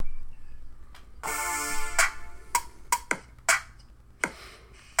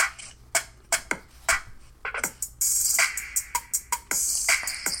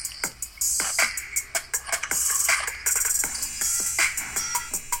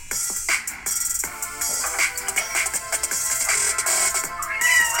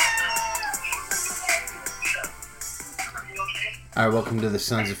All right, welcome to the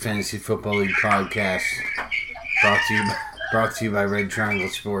Sons of Fantasy Football League podcast, brought to you by Red Triangle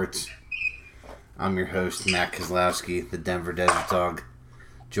Sports. I'm your host, Matt Kozlowski, the Denver Desert Dog,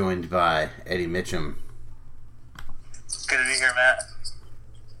 joined by Eddie Mitchum. Good to be here, Matt.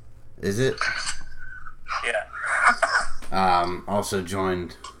 Is it? Yeah. Also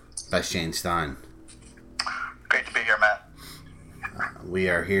joined by Shane Stein. Great to be here, Matt. We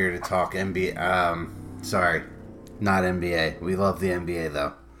are here to talk NBA. Not NBA. We love the NBA,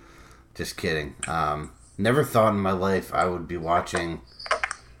 though. Just kidding. Never thought in my life I would be watching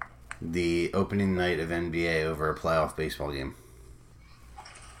the opening night of NBA over a playoff baseball game.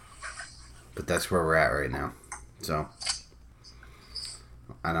 But that's where we're at right now. So,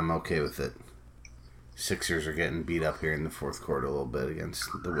 and I'm okay with it. Sixers are getting beat up here in the fourth quarter a little bit against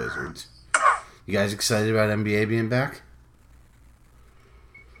the Wizards. You guys excited about NBA being back?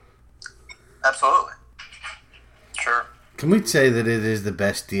 Absolutely. Sure. Can we say that it is the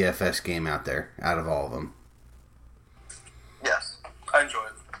best DFS game out there, out of all of them? Yes. I enjoy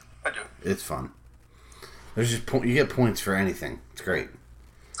it. I do. It's fun. There's just you get points for anything. It's great.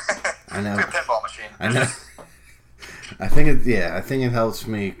 I know. It's like a pinball machine. I know. I think it helps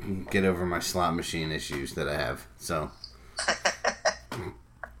me get over my slot machine issues that I have. So,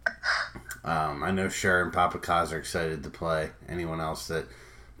 I know Cher and Papa Kaz are excited to play. Anyone else that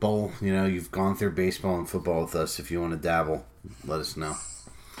bowl, you've gone through baseball and football with us. If you want to dabble, let us know.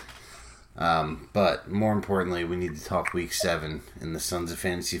 But more importantly, we need to talk Week 7 in the Sons of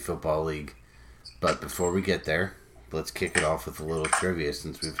Fantasy Football League. But before we get there, let's kick it off with a little trivia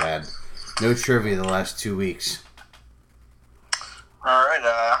since we've had no trivia the last 2 weeks. All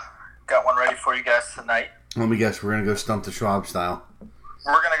right. Got one ready for you guys tonight. Let me guess, we're going to go Stump the Schwab style.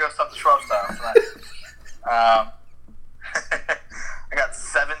 We're going to go Stump the Schwab style tonight. I got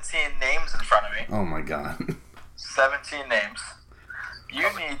 17 names in front of me. Oh my god. 17 names. You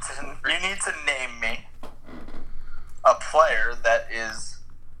need to name me a player that is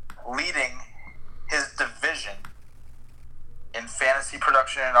leading his division in fantasy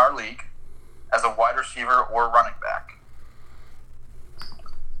production in our league as a wide receiver or running back.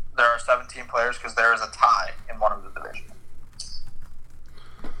 There are 17 players because there is a tie in one of the divisions.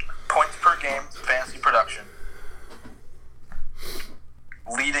 Points per game, fantasy production.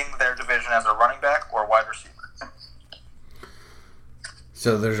 Leading their division as a running back or wide receiver.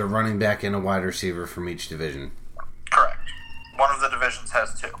 So there's a running back and a wide receiver from each division. Correct. One of the divisions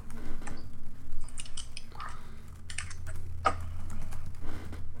has two.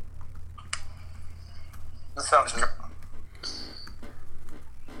 This sounds good.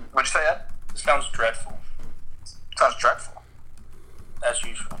 What'd you say, Ed? Sounds dreadful, Sounds dreadful. as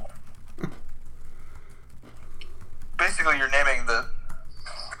usual. Basically, you're naming the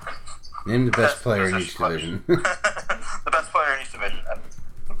Name the best player in position each players. division. The best player in each division. Ed.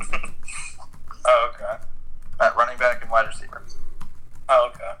 Oh, okay. At running back and wide receiver.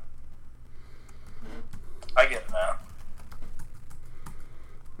 Oh, okay. I get it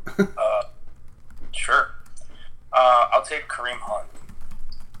now. Sure. I'll take Kareem Hunt.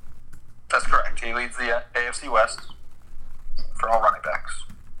 That's correct. He leads the AFC West for all running backs.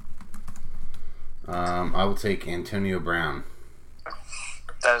 I will take Antonio Brown.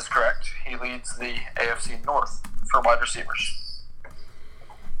 That is correct. He leads the AFC North for wide receivers.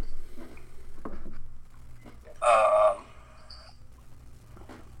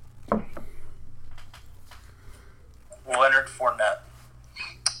 Leonard Fournette.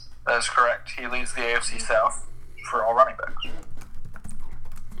 That is correct. He leads the AFC South for all running backs.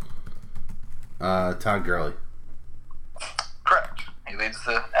 Todd Gurley. Correct. He leads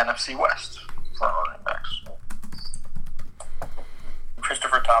the NFC West for all running backs.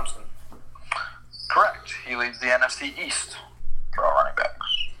 Christopher Thompson. Correct. He leads the NFC East for all running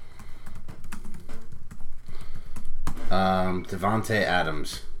backs. Devontae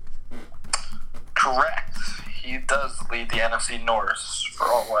Adams. Correct. He does lead the NFC North for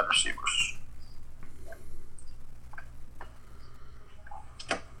all wide receivers.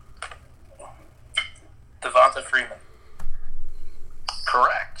 Devonta Freeman.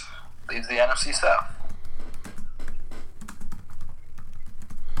 Correct. Leads the NFC South.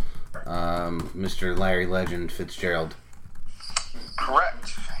 Mr. Larry Legend Fitzgerald.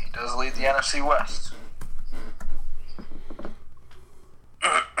 Correct. He does lead the NFC West.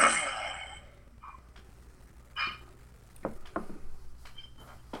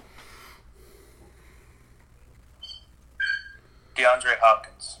 DeAndre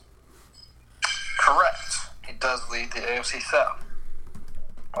Hopkins. Correct. He does lead the AFC South.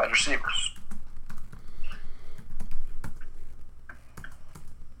 Wide receivers.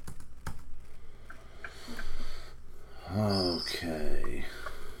 Okay.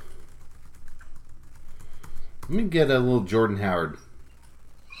 Let me get a little Jordan Howard.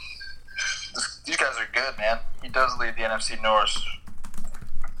 These guys are good, man. He does lead the NFC North.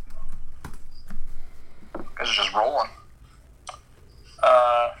 Guys are just rolling.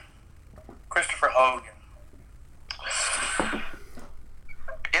 Christopher Hogan.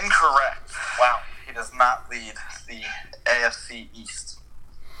 Incorrect. Wow. He does not lead the AFC East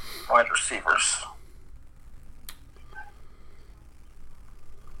wide receivers.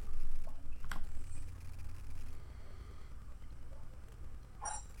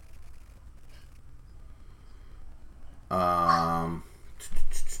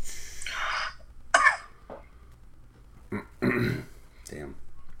 Damn.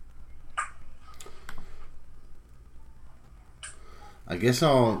 I guess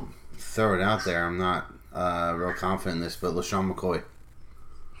I'll throw it out there. I'm not real confident in this, but LaShawn McCoy.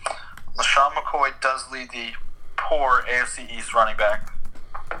 LaShawn McCoy does lead the poor AFC East running back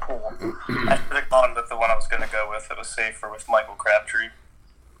pool. I should have gone with the one I was going to go with. It was safer with Michael Crabtree.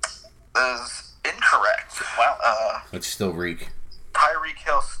 Is incorrect. Wow. Let's still reek. Tyreek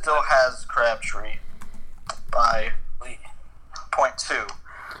Hill still has Crabtree by 0.2.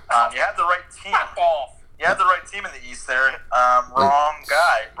 You had the right team. You had the right team in the East there. Wrong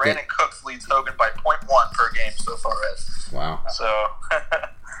guy. Brandon Cooks leads Hogan by 0.1 per game so far as. Wow. So,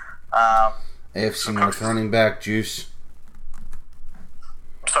 AFC North running back, Juice.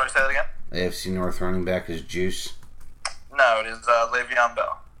 I'm sorry, say that again? AFC North running back is Juice. No, it is Le'Veon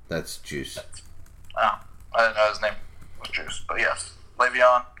Bell. That's Juice. Oh, I didn't know his name was Juice, but yes,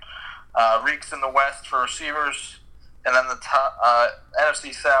 Le'Veon. Reeks in the West for receivers, and then the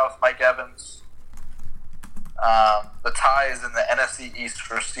NFC South, Mike Evans. The tie is in the NFC East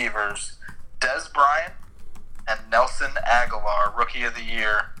for receivers, Des Bryant and Nelson Aguilar, Rookie of the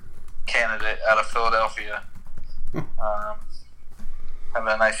Year candidate out of Philadelphia. Have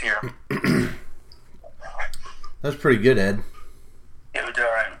a nice year. That's pretty good, Ed. Yeah, we did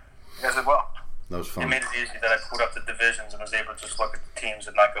all right. You guys did well. That was fun. It made it easy that I pulled up the divisions and was able to just look at the teams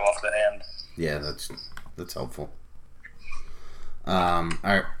and not go off the hand. Yeah, that's helpful. All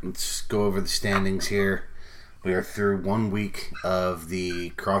right, let's go over the standings here. We are through 1 week of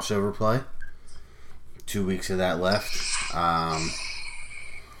the crossover play. 2 weeks of that left.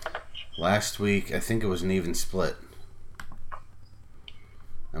 Last week, I think it was an even split.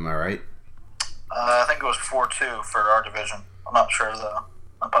 Am I right? I think it was 4-2 for our division. I'm not sure, though.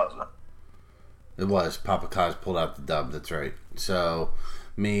 I'm positive. It was. Papa Kaz pulled out the dub. That's right. So,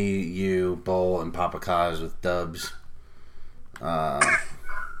 me, you, Bull, and Papa Kaz with dubs for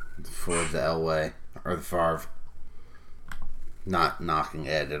the Elway, or the Favre. Not knocking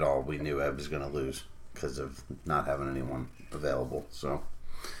Ed at all. We knew Ed was going to lose because of not having anyone available. So,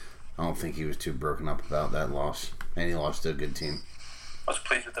 I don't think he was too broken up about that loss. And he lost to a good team. I was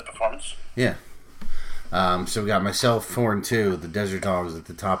pleased with the performance. Yeah. So we got myself 4-2, the Desert Dogs at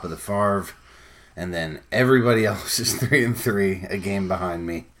the top of the Favre, and then everybody else is 3-3, a game behind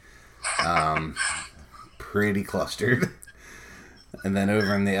me. Pretty clustered. And then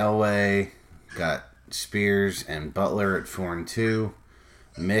over in the Elway, got Spears and Butler at 4-2,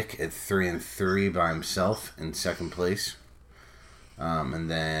 Mick at 3-3 by himself in second place,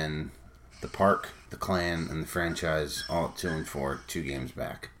 and then the Park, the Clan, and the Franchise all at 2-4, 2 games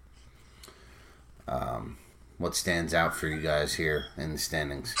back. What stands out for you guys here in the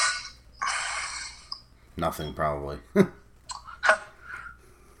standings? Nothing, probably. Anyone's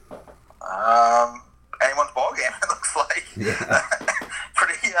ball game, it looks like. Yeah.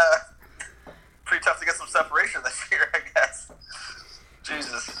 Pretty tough to get some separation this year, I guess.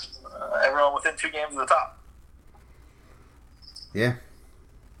 Jesus. Everyone within 2 games of the top. Yeah.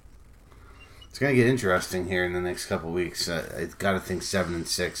 It's going to get interesting here in the next couple weeks. I've got to think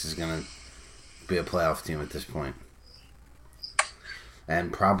 7-6 is going to be a playoff team at this point.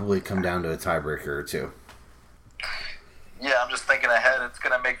 And probably come down to a tiebreaker or two. Yeah, I'm just thinking ahead. It's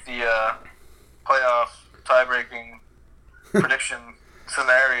going to make the playoff tie-breaking prediction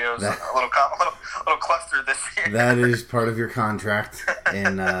scenarios a little clustered this year. That is part of your contract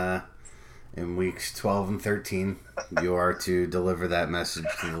in weeks 12 and 13. You are to deliver that message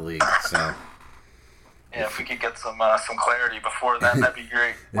to the league. So, yeah, if we could get some clarity before then, that'd be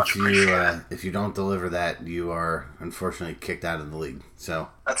great. Much appreciated. If you don't deliver that, you are unfortunately kicked out of the league. So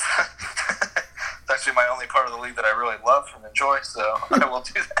that's actually my only part of the league that I really love and enjoy. So I will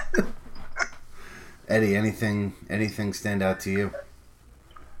do that. Eddie, anything stand out to you?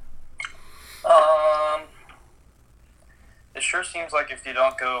 It sure seems like if you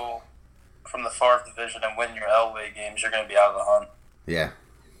don't go from the Favre division and win your Elway games, you're going to be out of the hunt. Yeah.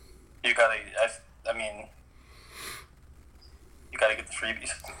 You got to, I mean, gotta get the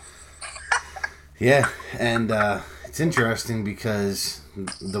freebies. Yeah, and it's interesting because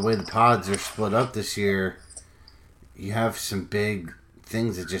the way the pods are split up this year, you have some big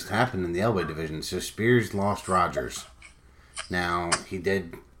things that just happened in the Elway division. So Spears lost Rogers. Now, he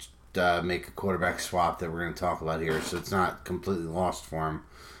did make a quarterback swap that we're going to talk about here, so it's not completely lost for him.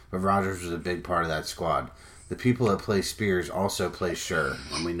 But Rogers was a big part of that squad. The people that play Spears also play Scher,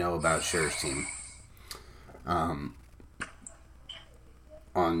 and we know about Scher's team.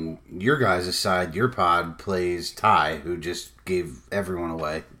 On your guys' side, your pod plays Ty, who just gave everyone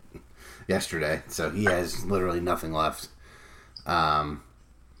away yesterday, so he has literally nothing left. And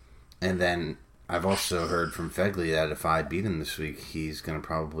then I've also heard from Fegley that if I beat him this week, he's going to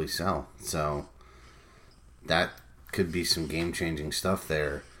probably sell. So that could be some game-changing stuff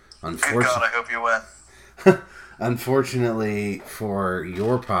there. Good God, I hope you win. Unfortunately for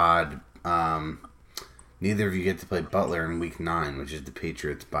your pod, neither of you get to play Butler in Week 9, which is the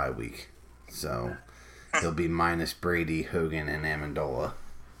Patriots bye week. So they'll be minus Brady, Hogan, and Amendola.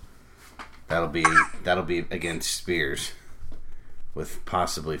 That'll be against Spears, with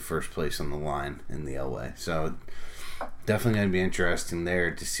possibly first place on the line in the Elway. So definitely going to be interesting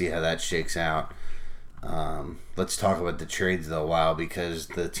there to see how that shakes out. Let's talk about the trades though a while, because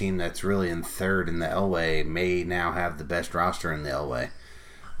the team that's really in third in the Elway may now have the best roster in the Elway.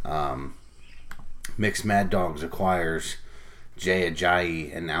 Mixed Mad Dogs acquires Jay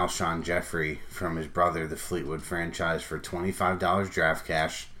Ajayi and Alshon Jeffrey from his brother, the Fleetwood franchise, for $25 draft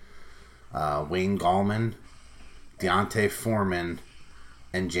cash. Wayne Gallman, Deontay Foreman,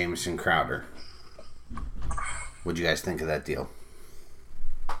 and Jamison Crowder. What'd you guys think of that deal?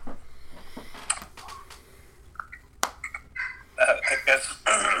 I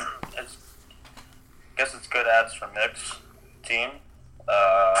guess it's good ads for Mick's team.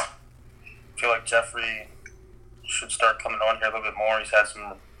 I feel like Jeffrey should start coming on here a little bit more. He's had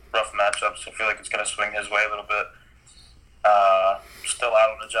some rough matchups. I feel like it's going to swing his way a little bit. Still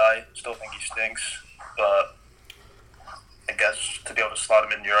out on Ajayi. Still think he stinks. But I guess to be able to slot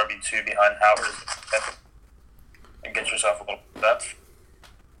him in your RB2 behind Howard and get yourself a little depth.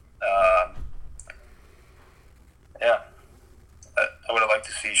 Yeah. I would have liked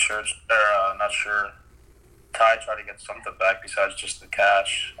to see Ty try to get something back besides just the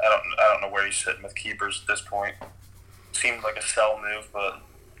cash. I don't know where he's sitting with keepers at this point. Seemed like a sell move, but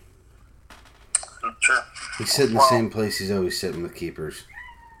I'm not sure. He's sitting the same place he's always sitting with keepers.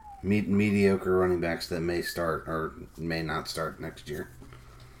 Mediocre running backs that may start or may not start next year.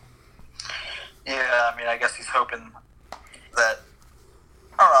 Yeah, I mean, I guess he's hoping that.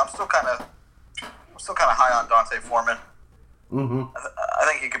 I don't know. I'm still kind of high on Dante Foreman. Mm-hmm. I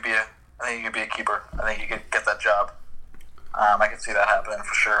think he could be a keeper. I think he could get that job. I can see that happening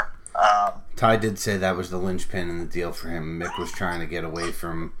for sure. Ty did say that was the linchpin in the deal for him. Mick was trying to get away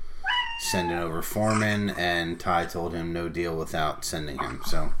from sending over Foreman, and Ty told him no deal without sending him.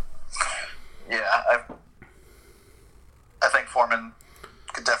 So, yeah, I think Foreman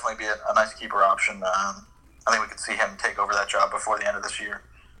could definitely be a nice keeper option. I think we could see him take over that job before the end of this year.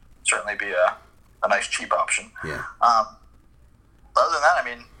 Certainly be a nice cheap option. Yeah. Other than that, I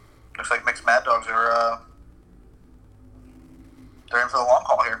mean, looks like Mixed Mad Dogs are they're in for the long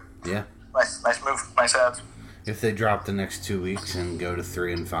haul here. Yeah. Nice move. Nice ads. If they drop the next 2 weeks and go to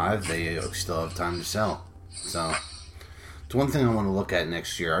 3-5, they still have time to sell. So, it's one thing I want to look at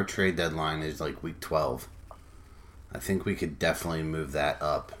next year. Our trade deadline is like week 12. I think we could definitely move that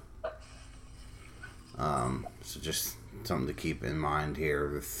up. So just something to keep in mind here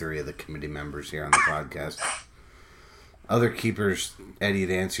with 3 of the committee members here on the podcast. Other keepers, Eddie,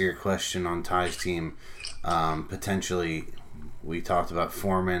 to answer your question on Ty's team, potentially we talked about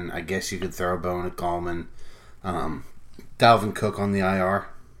Foreman. I guess you could throw a bone at Gallman. Dalvin Cook on the IR.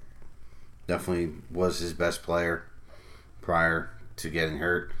 Definitely was his best player prior to getting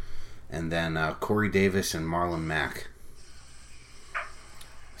hurt. And then Corey Davis and Marlon Mack.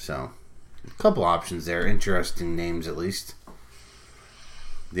 So, a couple options there. Interesting names, at least.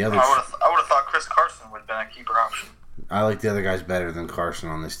 The other, I would have thought Chris Carson would have been a keeper option. I like the other guys better than Carson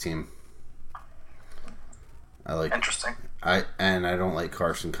on this team. Interesting. I don't like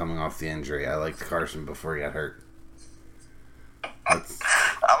Carson coming off the injury. I liked Carson before he got hurt. All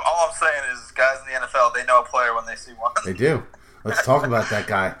I'm saying is, guys in the NFL, they know a player when they see one. They do. Let's talk about that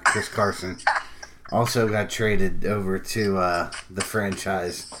guy, Chris Carson. Also got traded over to the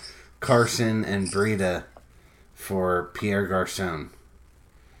franchise, Carson and Breida, for Pierre Garçon.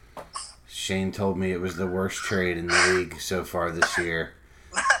 Shane told me it was the worst trade in the league so far this year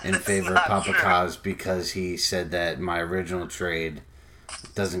in favor of Papa Kaz, because he said that my original trade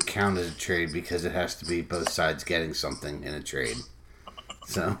it doesn't count as a trade because it has to be both sides getting something in a trade.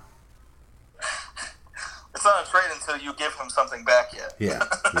 So it's not a trade until you give him something back yet. yeah.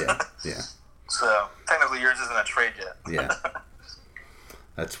 So technically, yours isn't a trade yet. Yeah.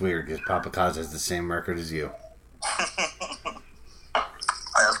 That's weird because Papa Kaz has the same record as you.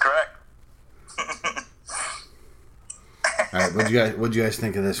 That's correct. All right, what'd you guys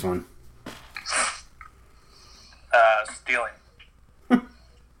think of this one? Stealing. Yeah,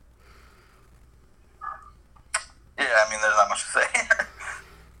 I mean, there's not much to say.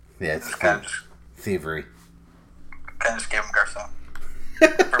 Yeah, it's kind of thievery. just gave him Garcon.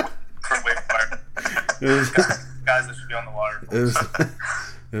 For waiver wire. Guys that should be on the wire.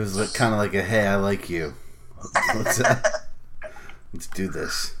 It was kind of like a, hey, I like you. Let's do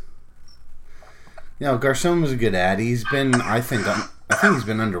this. You know, Garcon was a good ad. He's been, I think he's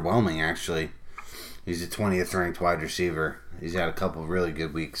been underwhelming, actually. He's a 20th ranked wide receiver. He's had a couple really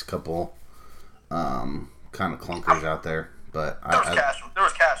good weeks, couple kind of clunkers out there. But there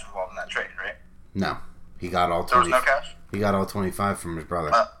was cash involved in that trade, right? No. He got all 20. There was no cash? He got all 25 from his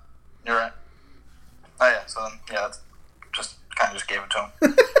brother. You're right. Oh, yeah, so then, yeah, that's just kind of just gave it to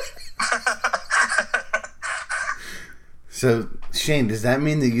him. So, Shane, does that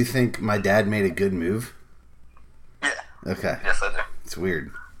mean that you think my dad made a good move? Yeah. Okay. Yes, I do. It's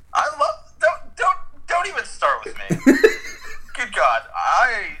weird. I love. Don't even start with me. Good God,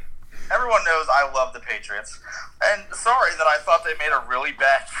 everyone knows I love the Patriots, and sorry that I thought they made a really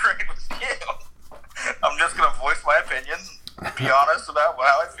bad trade with you. I'm just gonna voice my opinion, be honest about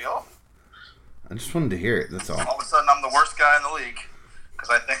how I feel. I just wanted to hear it. That's all. All of a sudden, I'm the worst guy in the league because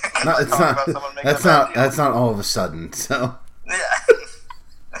I think That's not all of a sudden. So yeah,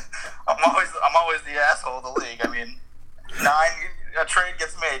 I'm always the asshole of the league. I mean, a trade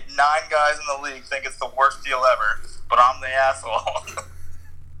gets made, 9 guys in the league think it's the worst deal ever, but I'm the asshole.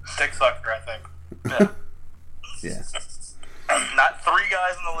 Dick sucker, I think. Yeah. Not 3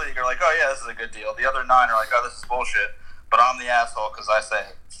 guys in the league are like, oh yeah, this is a good deal. The other 9 are like, oh, this is bullshit. But I'm the asshole because I say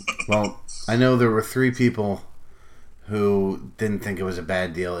it. Well, I know there were 3 people who didn't think it was a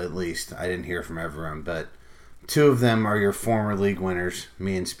bad deal, at least. I didn't hear from everyone, but 2 of them are your former league winners,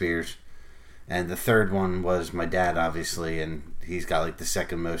 me and Spears. And the third one was my dad, obviously, and he's got like the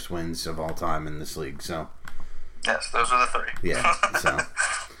second most wins of all time in this league. So yes, those are the 3. Yeah, so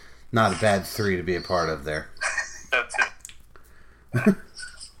not a bad 3 to be a part of there. That's it.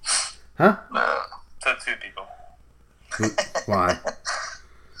 Huh? So 2 people. Why?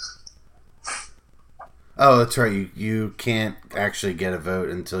 Oh, that's right. You can't actually get a vote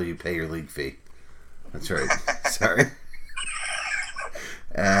until you pay your league fee. That's right. Sorry.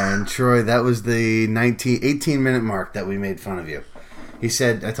 And Troy, that was the 18-minute mark that we made fun of you. He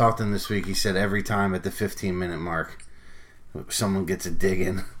said, I talked to him this week, he said every time at the 15-minute mark, someone gets a dig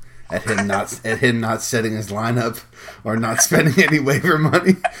in at him not setting his lineup or not spending any waiver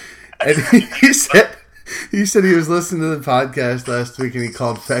money. And he said he was listening to the podcast last week and he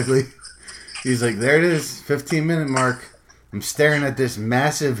called Fegley. He's like, there it is, 15-minute mark. I'm staring at this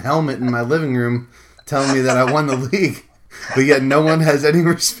massive helmet in my living room telling me that I won the league. But yet no one has any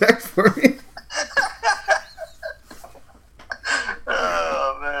respect for me.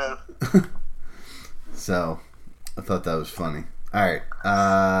 Oh, man. So, I thought that was funny. All right.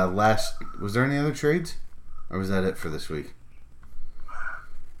 Was there any other trades? Or was that it for this week?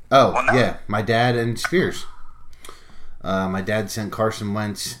 Oh, well, no. Yeah. My dad and Spears. My dad sent Carson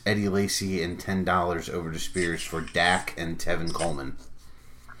Wentz, Eddie Lacy, and $10 over to Spears for Dak and Tevin Coleman.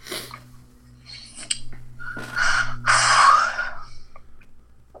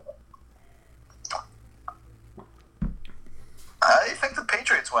 I think the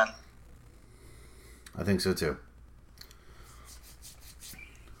Patriots win. I think so too.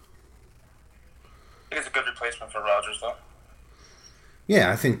 I think it's a good replacement for Rodgers, though.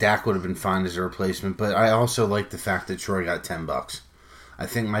 Yeah, I think Dak would have been fine as a replacement, but I also like the fact that Troy got $10. I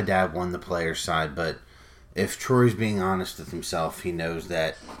think my dad won the player side, but if Troy's being honest with himself, he knows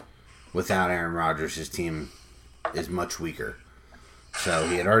that without Aaron Rodgers, his team is much weaker. So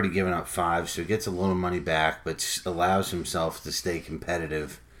he had already given up 5, so he gets a little money back, but allows himself to stay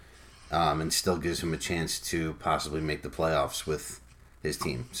competitive and still gives him a chance to possibly make the playoffs with his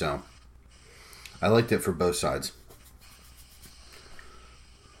team. So I liked it for both sides.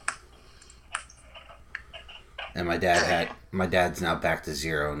 And my dad's now back to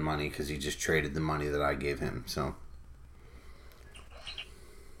 0 in money because he just traded the money that I gave him. So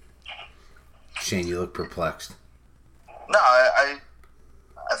Shane, you look perplexed. No, I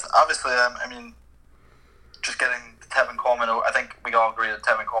obviously, I mean, just getting Tevin Coleman. I think we all agree that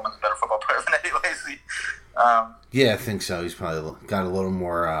Tevin Coleman's a better football player than Eddie Lacy. Yeah, I think so. He's probably got a little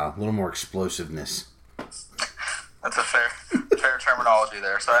more explosiveness. That's a fair terminology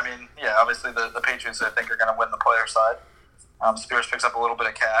there. So, I mean, yeah, obviously the Patriots, I think, are going to win the player side. Spears picks up a little bit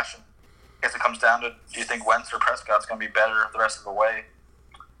of cash, and I guess it comes down to, do you think Wentz or Prescott's going to be better the rest of the way?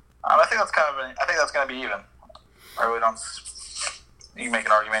 I think that's going to be even. I really don't. You can make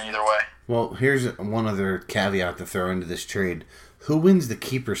an argument either way. Well, here's one other caveat to throw into this trade. Who wins the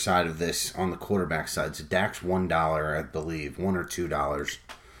keeper side of this on the quarterback side? So Dak's $1, I believe, $1 or $2.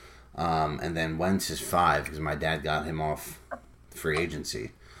 And then Wentz is $5 because my dad got him off free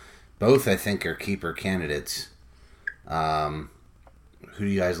agency. Both, I think, are keeper candidates. Who do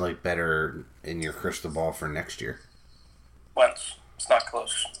you guys like better in your crystal ball for next year? Wentz. It's not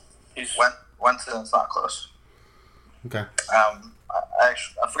close. Wentz, and it's not close. Okay. I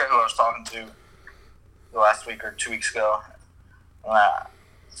forget who I was talking to last week or 2 weeks ago. I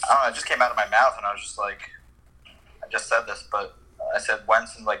don't know, it just came out of my mouth, and I was just like, I just said this, but I said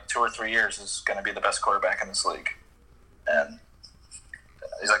Wentz in like 2 or 3 years is going to be the best quarterback in this league. And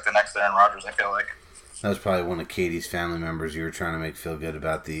he's like the next Aaron Rodgers, I feel like. That was probably one of Katie's family members you were trying to make feel good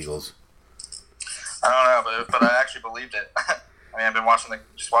about the Eagles. I don't know, but I actually believed it. I mean, I've been watching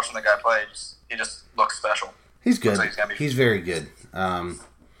the guy play. He just looks special. He's good. He's very good.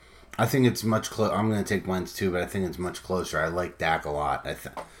 I think it's much closer. I'm going to take Wentz too, but I think it's much closer. I like Dak a lot.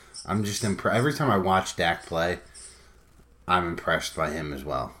 I'm just impressed. Every time I watch Dak play, I'm impressed by him as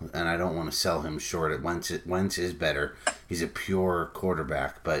well. And I don't want to sell him short. Wentz is better. He's a pure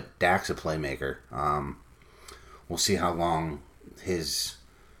quarterback, but Dak's a playmaker. We'll see how long his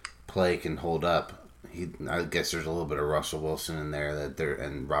play can hold up. I guess there's a little bit of Russell Wilson in there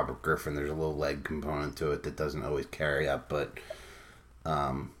and Robert Griffin. There's a little leg component to it that doesn't always carry up, but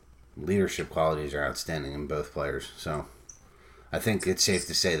leadership qualities are outstanding in both players. So I think it's safe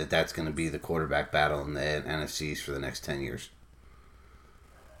to say that that's going to be the quarterback battle in the NFCs for the next 10 years.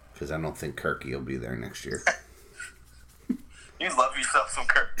 Because I don't think Kirky will be there next year. You love yourself some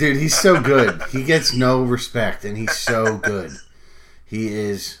Kirk. Dude, he's so good. He gets no respect, and he's so good. He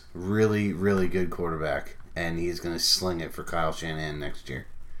is really, really good quarterback, and he's going to sling it for Kyle Shanahan next year.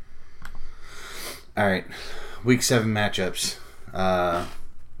 All right, Week 7 matchups.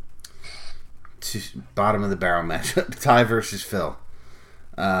 Bottom of the barrel matchup. Ty versus Phil.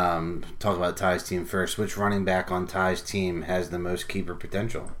 Talk about Ty's team first. Which running back on Ty's team has the most keeper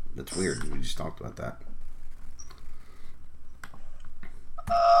potential? That's weird. We just talked about that.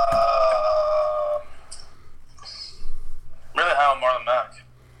 Really high on Marlon Mack.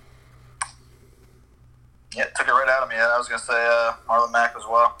 Yeah, took it right out of me. I was going to say Marlon Mack as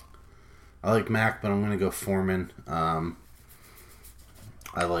well. I like Mack, but I'm going to go Foreman.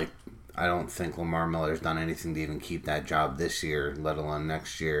 I don't think Lamar Miller's done anything to even keep that job this year, let alone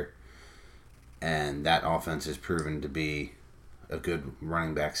next year. And that offense has proven to be a good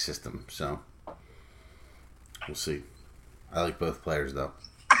running back system. So, we'll see. I like both players, though.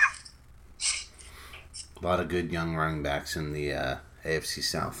 A lot of good young running backs in the AFC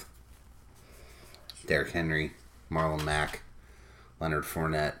South. Derrick Henry, Marlon Mack, Leonard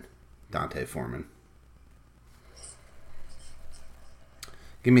Fournette, Dante Foreman.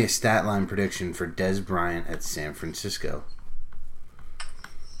 Give me a stat line prediction for Dez Bryant at San Francisco.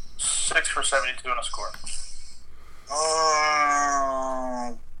 6 for 72 on a score.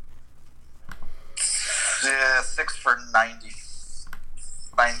 Yeah, 6 for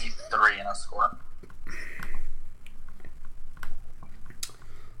 93 in a score.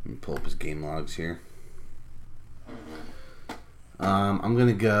 Let me pull up his game logs here. I'm going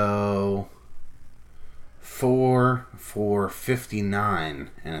to go 4 for 59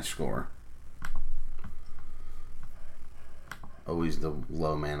 in a score. Always the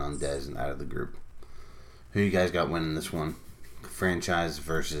low man on Dez and out of the group. Who you guys got winning this one? Franchise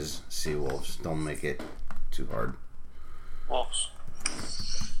versus Seawolves. Don't make it too hard. Wolves.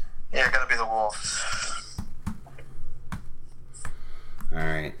 Yeah, gotta be the Wolves.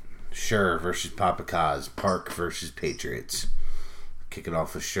 Alright. Sure versus Papa Kaz. Park versus Patriots. Kick it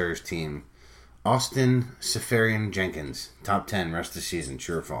off with Scher's team. Austin Seferian Jenkins. Top 10 rest of the season.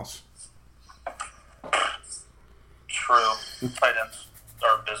 True or false? True. Tight ends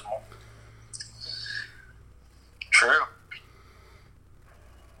are abysmal. True.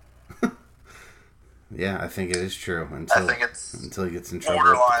 Yeah, I think it is true until he gets in trouble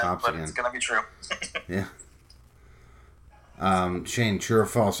with the cops but again. It's gonna be true. Yeah. Shane, true or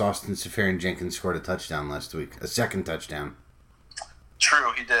false? Austin Seferian Jenkins scored a touchdown last week. A second touchdown.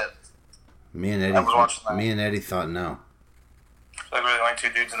 True, he did. Me and Eddie thought no. Like we're the only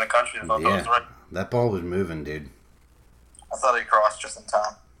 2 dudes in the country that thought that was right. That ball was moving, dude. I thought he crossed just in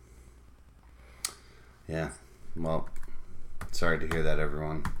time. Yeah. Well, sorry to hear that,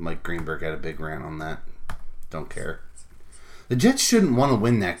 everyone. Mike Greenberg had a big rant on that. Don't care. The Jets shouldn't want to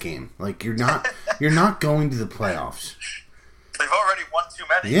win that game. Like, you're not going to the playoffs. They've already won too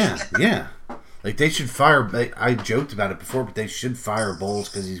many. Yeah. Like, they should fire. I joked about it before, but they should fire Bowles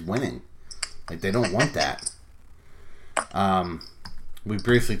because he's winning. Like, they don't want that. We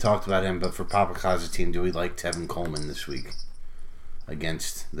briefly talked about him, but for Papa Kaz's team, do we like Tevin Coleman this week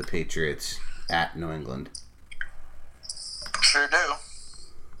against the Patriots at New England? Sure do.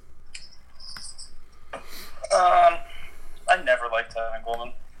 I never liked Tevin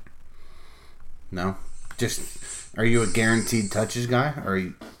Coleman. No? Just, are you a guaranteed touches guy? Or are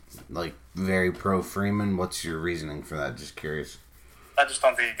you, like, very pro Freeman? What's your reasoning for that? Just curious. I just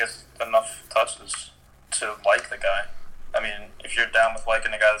don't think he gets enough touches to like the guy. I mean, if you're down with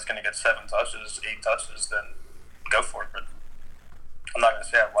liking a guy that's going to get 7 touches, 8 touches, then go for it. I'm not going to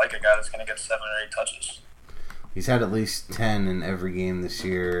say I like a guy that's going to get 7 or 8 touches. He's had at least 10 in every game this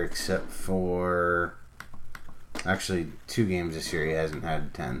year, except for... Actually, 2 games this year he hasn't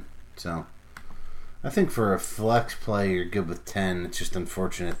had 10. So, I think for a flex play, you're good with 10. It's just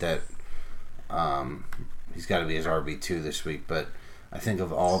unfortunate that he's got to be his RB2 this week. But I think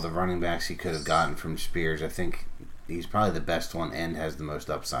of all the running backs he could have gotten from Spears, I think he's probably the best one and has the most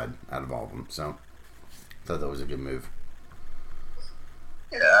upside out of all of them. So, I thought that was a good move.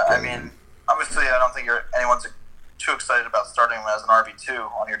 Yeah, I mean, obviously I don't think anyone's too excited about starting him as an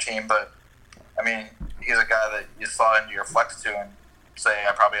RB2 on your team, but, I mean, he's a guy that you slot into your flex 2 and say,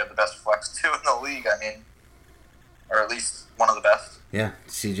 I probably have the best flex 2 in the league, I mean, or at least one of the best. Yeah,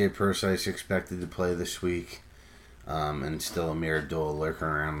 CJ Persich expected to play this week, and still Amir Abdullah lurking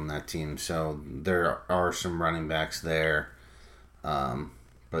around on that team, so there are some running backs there,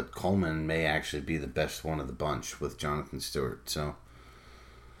 but Coleman may actually be the best one of the bunch with Jonathan Stewart, so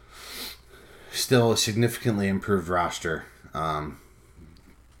still a significantly improved roster,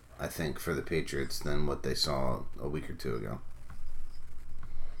 I think, for the Patriots than what they saw a week or 2 ago.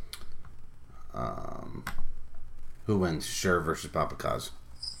 Who wins, Scher versus Papa Kaz?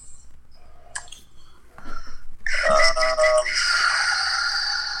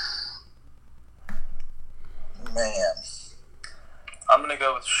 Man. I'm going to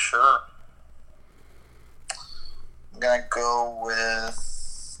go with Scher. I'm going to go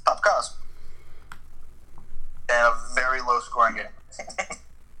with Papa Kaz. And a very low scoring game.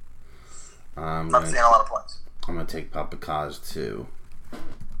 Not seeing a lot of points. I'm going to take Papa Kaz too.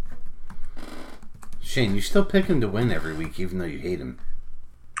 Shane, you still pick him to win every week, even though you hate him.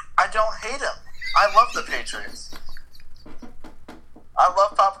 I don't hate him. I love the Patriots. I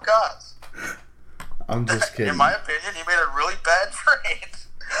love Papa Kaz. I'm just kidding. In my opinion, he made a really bad trade.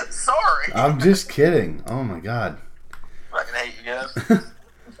 Sorry. I'm just kidding. Oh my god. I fucking hate you guys.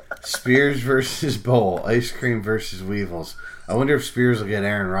 Spears versus Bowl. Ice cream versus Weevils. I wonder if Spears will get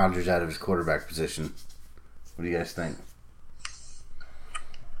Aaron Rodgers out of his quarterback position. What do you guys think?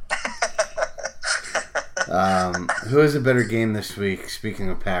 Who has a better game this week? Speaking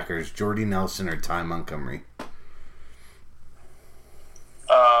of Packers, Jordy Nelson or Ty Montgomery?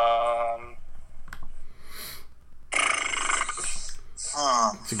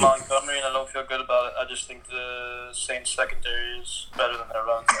 Montgomery, and I don't feel good about it. I just think the Saints secondary is better than their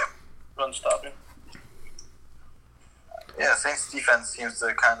run stopping. Yeah, Saints defense seems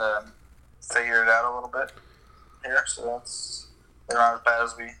to kind of figure it out a little bit here, so they're not as bad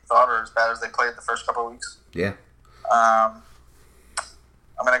as we thought, or as bad as they played the first couple of weeks. Yeah. I'm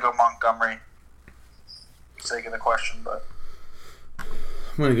going to go Montgomery, for the sake of the question, but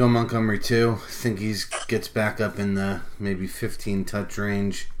I'm going to go Montgomery too. I think he gets back up in the maybe 15 touch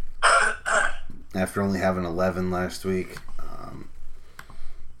range after only having 11 last week.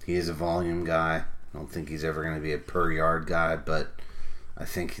 He is a volume guy. I don't think he's ever going to be a per yard guy, but I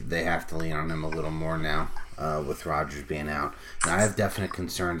think they have to lean on him a little more now with Rodgers being out. And I have definite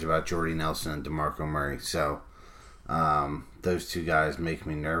concerns about Jordy Nelson and DeMarco Murray, so those 2 guys make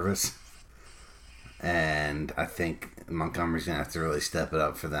me nervous. And I think Montgomery's going to have to really step it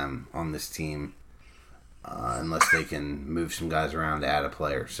up for them on this team unless they can move some guys around to add a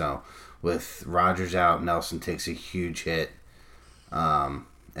player. So with Rodgers out, Nelson takes a huge hit.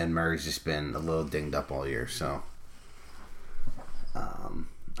 And Murray's just been a little dinged up all year. So, all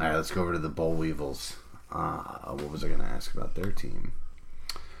right, let's go over to the Boll Weevils. What was I going to ask about their team?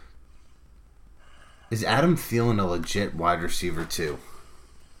 Is Adam Thielen a legit wide receiver too?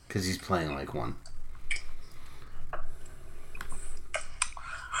 Because he's playing like one.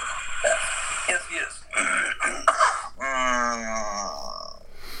 Yes, he is.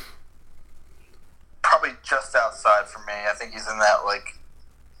 Probably just outside for me. I think he's in that, like,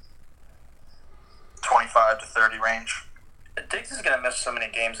 25 to 30 range. Diggs is going to miss so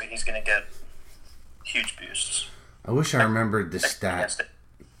many games that he's going to get huge boosts. I wish I remembered the stat.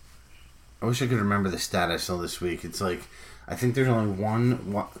 I wish I could remember the stat I saw this week. It's like, I think there's only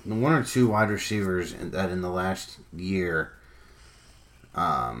one or two wide receivers that in the last year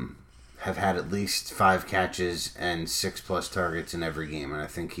have had at least 5 catches and 6+ targets in every game, and I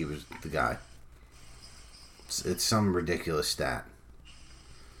think he was the guy. It's some ridiculous stat.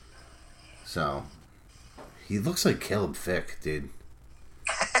 So, he looks like Caleb Fick, dude.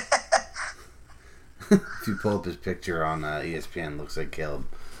 If you pull up his picture on ESPN, looks like Caleb.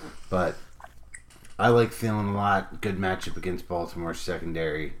 But I like Thielen a lot. Good matchup against Baltimore's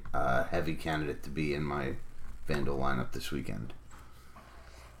secondary. Heavy candidate to be in my FanDuel lineup this weekend.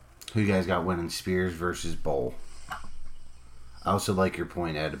 Who you guys got winning, Spears versus Bowl? I also like your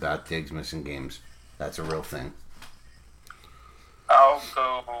point, Ed, about Diggs missing games. That's a real thing. I'll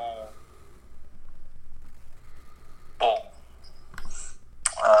go Bull.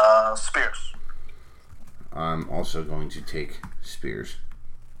 Spears. I'm also going to take Spears.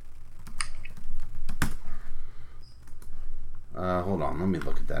 Hold on, let me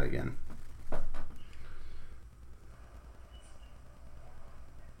look at that again.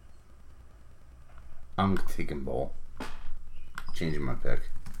 I'm taking Bowl. Changing my pick.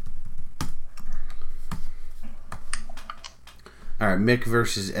 Alright, Mick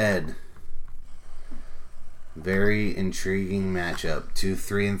versus Ed. Very intriguing matchup. 2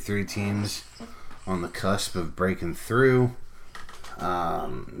 3-3 teams on the cusp of breaking through.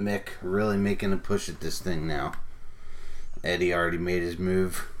 Mick really making a push at this thing now. Eddie already made his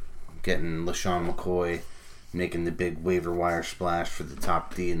move, getting LaShawn McCoy, making the big waiver wire splash for the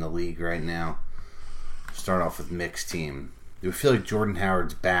top D in the league right now. Start off with Mick's team. Do we feel like Jordan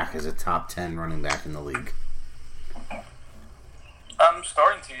Howard's back as a top 10 running back in the league? I'm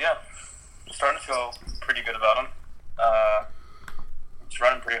starting to, yeah. I'm starting to feel pretty good about him. He's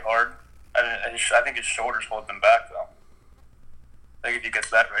running pretty hard. I think his shoulder's holding him back, though. I think if he gets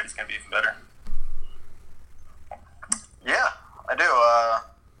that right, he's going to be even better. Yeah, I do.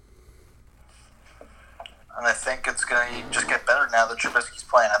 And I think it's going to just get better now that Trubisky's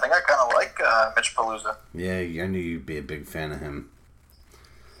playing. I think I kind of like Mitch Palooza. Yeah, I knew you'd be a big fan of him.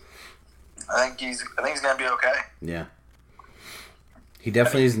 I think he's going to be okay. Yeah. He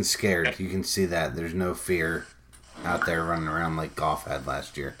definitely isn't scared. You can see that. There's no fear out there running around like Goff had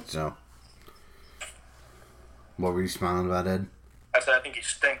last year. So, what were you smiling about, Ed? I said I think he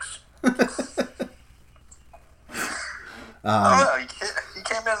stinks. I don't know. He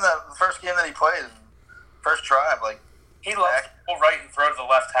came in the first game that he played, first drive, like he left full right and throw to the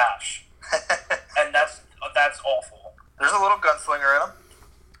left hash, and that's awful. There's a little gunslinger in him.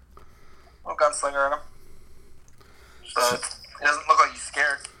 So he doesn't look like he's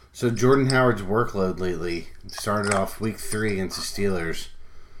scared. So Jordan Howard's workload lately started off week 3 against the Steelers,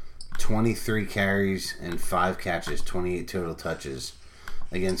 23 carries and 5 catches, 28 total touches.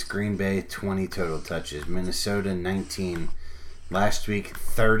 Against Green Bay, 20 total touches. Minnesota, 19. Last week,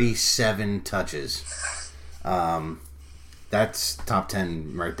 37 touches. That's top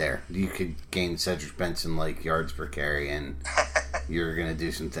 10 right there. You could gain Cedric Benson like yards per carry, and you're gonna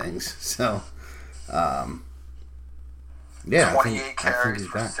do some things. So, yeah, 28 carries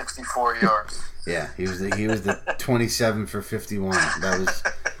for 64 yards. Yeah, he was the 27 for 51. That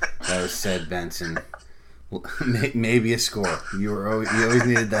was Ced Benson. Maybe a score. You always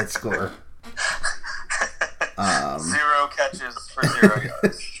needed that score. 0 catches for 0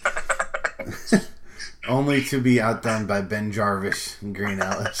 yards. Only to be outdone by Ben Jarvis and Green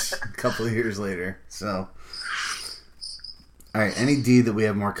Ellis a couple of years later. So, all right, any D that we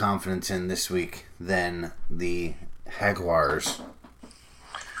have more confidence in this week than the Jaguars?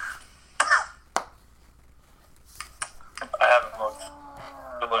 I haven't looked.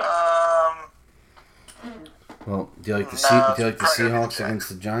 Well, do you like the Seahawks against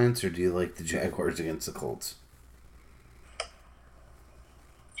the Giants, or do you like the Jaguars against the Colts?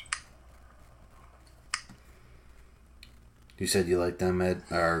 You said you like them, Ed,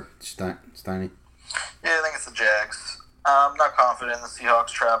 or Steiny? Yeah, I think it's the Jags. I'm not confident in the Seahawks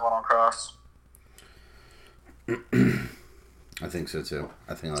traveling across. I think so too.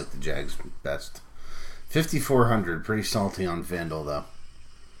 I think I like the Jags best. 5,400, pretty salty on FanDuel though.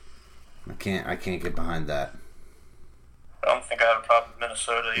 I can't get behind that. I don't think I have a problem with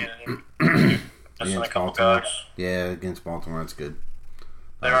Minnesota either. Missing a couple guys. Yeah, against Baltimore, that's good.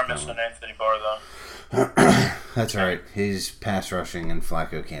 They are missing Anthony Barr, though. That's all right. His pass rushing and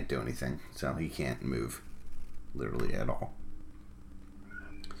Flacco can't do anything, so he can't move literally at all.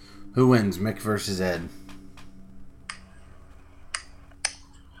 Who wins, Mick versus Ed?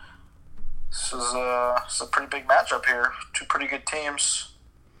 This is a pretty big matchup here. Two pretty good teams.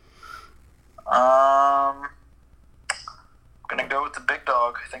 I'm gonna go with the big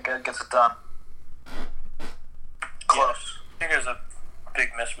dog. I think Ed gets it done. Close. I think there's a big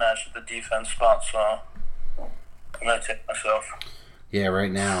mismatch at the defense spot, so I'm gonna take myself. Yeah,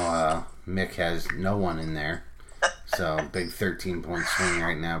 right now Mick has no one in there, so big 13-point swing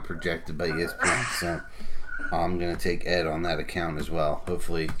right now projected by ESPN. So I'm gonna take Ed on that account as well.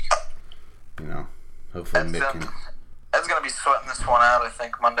 Hopefully Mick can. Ed's gonna be sweating this one out. I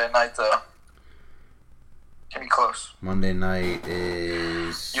think Monday night though. Can be close. Monday night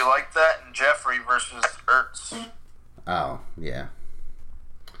is. You like that? And Jeffrey versus Ertz. Oh yeah,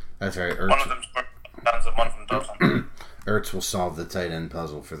 that's right. One of them scores and one of them doesn't. Ertz will solve the tight end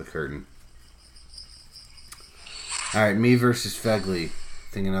puzzle for the curtain. All right, me versus Fegley.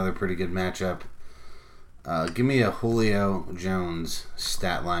 I think another pretty good matchup. Give me a Julio Jones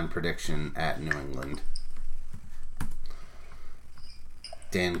stat line prediction at New England.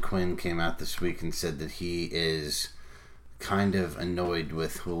 Dan Quinn came out this week and said that he is kind of annoyed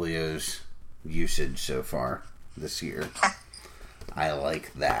with Julio's usage so far this year. I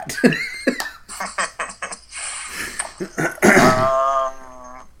like that. 8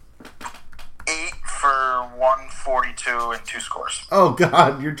 for 142 and 2 scores. Oh,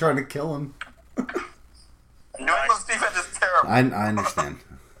 God, you're trying to kill him. New England's defense is terrible. I understand.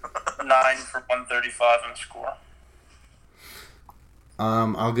 9 for 135 and a score.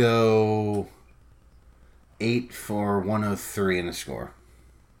 I'll go 8 for 103 and a score.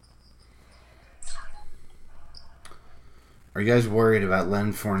 Are you guys worried about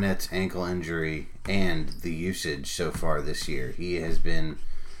Len Fournette's ankle injury and the usage so far this year? He has been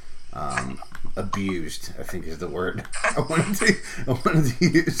abused, I think is the word I wanted to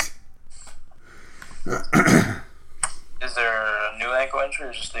use. Is there a new ankle injury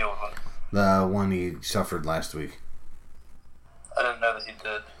or just the old one? The one he suffered last week. I didn't know that he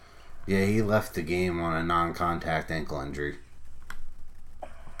did. Yeah, he left the game on a non-contact ankle injury.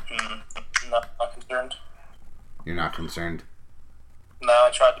 Not concerned. You're not concerned? No, I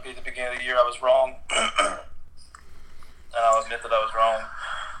tried to be at the beginning of the year. I was wrong. And I'll admit that I was wrong.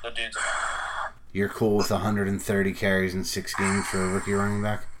 The dude's... You're cool with 130 carries in 6 games for a rookie running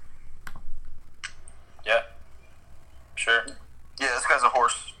back? Yeah. Sure. Yeah, this guy's a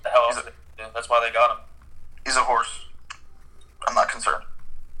horse. The hell else did they do? That's why they got him. He's a horse. I'm not concerned.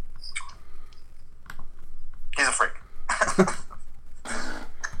 He's a freak.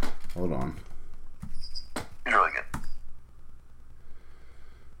 Hold on. He's really good.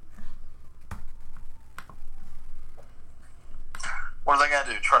 What are they going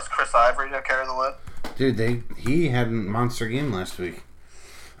to do? Trust Chris Ivory to carry the load? Dude, he had a monster game last week.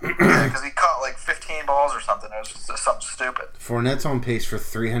 Yeah, because he caught like 15 balls or something. It was just something stupid. Fournette's on pace for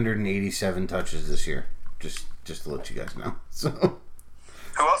 387 touches this year. Just to let you guys know. So,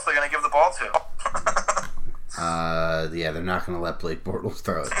 who else are they going to give the ball to? yeah, they're not going to let Blake Bortles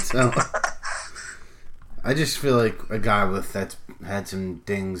throw it. So, I just feel like a guy that's had some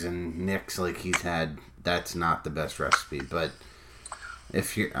dings and nicks like he's had, that's not the best recipe. But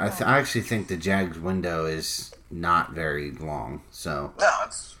if you, I actually think the Jags window is not very long. So no,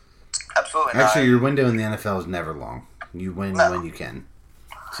 it's absolutely not. Actually, your window in the NFL is never long. You win when you can.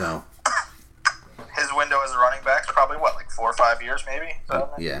 So his window as a running back is probably like 4 or 5 years, maybe. So,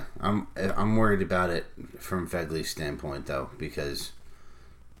 yeah, I'm worried about it from Fegley's standpoint though, because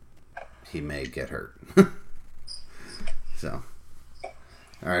he may get hurt. So, all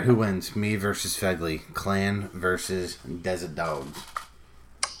right, who wins? Me versus Fegley. Clan versus Desert Dogs.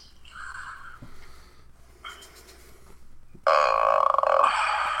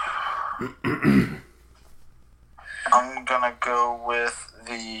 I'm gonna go with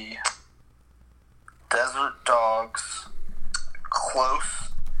the Desert Dogs,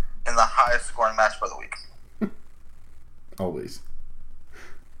 close in the highest scoring matchup of the week. Always.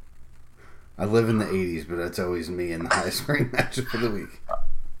 I live in the 80s, but that's always me in the highest scoring matchup of the week.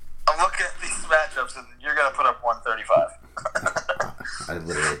 I'm looking at these matchups, and you're gonna put up 135. I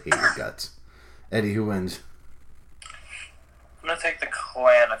literally hate your guts. Eddie, who wins? I'm going to take the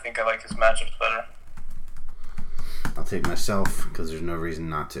Clan. I think I like his matchups better. I'll take myself, because there's no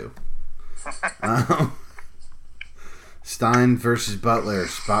reason not to. Stein versus Butler.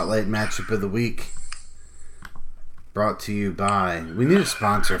 Spotlight matchup of the week. Brought to you by... We need a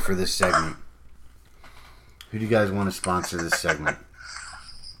sponsor for this segment. Who do you guys want to sponsor this segment?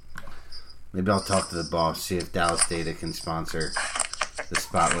 Maybe I'll talk to the boss, see if Dallas Data can sponsor the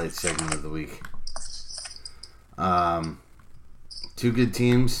Spotlight segment of the week. 2 good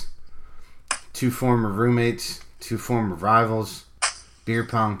teams, 2 former roommates, 2 former rivals, beer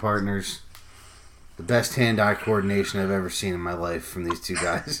pong partners, The best hand-eye coordination I've ever seen in my life from these two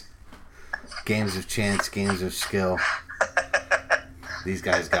guys. Games of chance, games of skill. These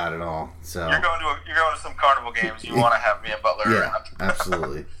guys got it all. So you're going to some carnival games. You want to have me and Butler yeah, around.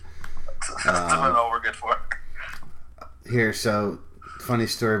 absolutely. That's all we're good for. Here, so funny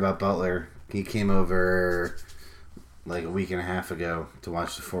story about Butler. He came over like a week and a half ago to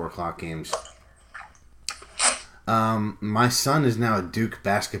watch the 4 o'clock games. My son is now a Duke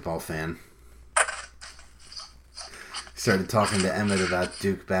basketball fan. Started talking to Emmett about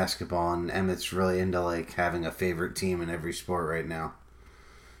Duke basketball, and Emmett's really into like having a favorite team in every sport right now.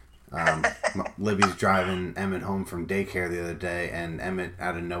 Libby's driving Emmett home from daycare the other day, and Emmett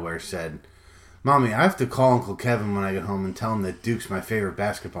out of nowhere said, "Mommy, I have to call Uncle Kevin when I get home and tell him that Duke's my favorite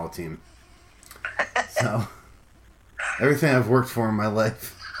basketball team." So everything I've worked for in my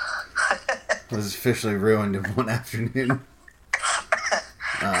life was officially ruined in one afternoon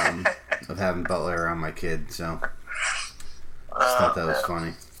of having Butler around my kid. So I just thought that was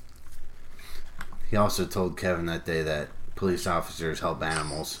funny. He also told Kevin that day that police officers help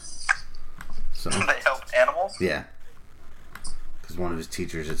animals. So they help animals? Yeah. Because one of his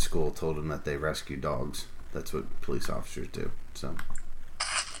teachers at school told him that they rescue dogs. That's what police officers do. So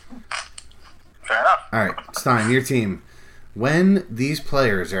fair enough. all right, Stein, your team. When these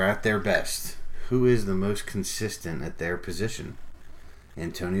players are at their best, who is the most consistent at their position?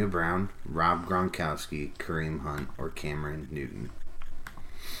 Antonio Brown, Rob Gronkowski, Kareem Hunt, or Cameron Newton?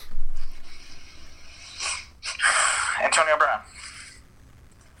 Antonio Brown.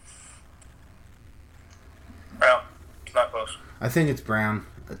 Brown. It's not close. I think it's Brown,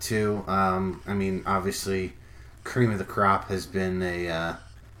 too. I mean, obviously, cream of the crop has been a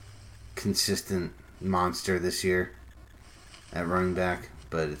consistent monster this year at running back,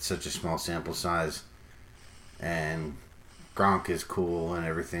 but it's such a small sample size. And Gronk is cool and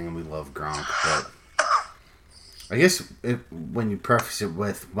everything, and we love Gronk, but I guess when you preface it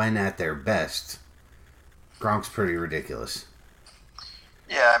with when at their best, Gronk's pretty ridiculous.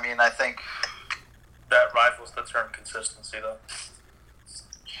 Yeah, I mean, I think That rivals the term consistency, though.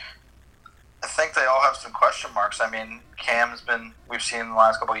 they all have some question marks. I mean, Cam's been, we've seen in the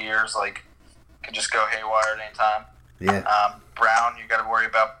last couple of years, like, could just go haywire at any time. Yeah. Brown, you got to worry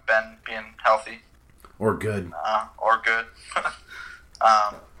about Ben being healthy. Or good. Or good.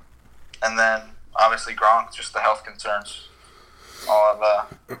 And then, obviously, Gronk, just the health concerns. All of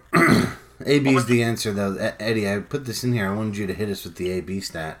AB's the answer, though. Eddie, I put this in here. I wanted you to hit us with the AB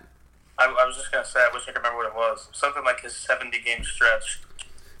stat. I was just going to say, I wish I could remember what it was. Something like his 70-game stretch.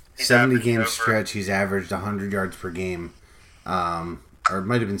 70-game stretch, he's averaged 100 yards per game. Or it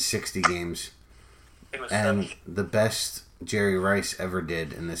might have been 60 games. It was And 70. the best Jerry Rice ever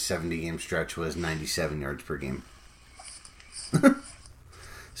did in this 70-game stretch was 97 yards per game.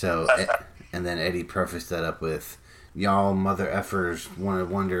 So, and then Eddie prefaced that up with, "Y'all mother effers want to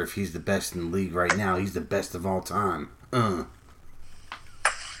wonder if he's the best in the league right now. He's the best of all time." Legitimate.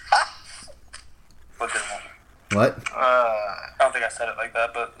 What? I don't think I said it like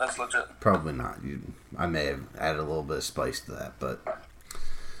that, but that's legit. Probably not. I may have added a little bit of spice to that, but...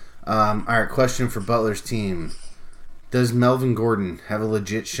 all right, question for Butler's team. Does Melvin Gordon have a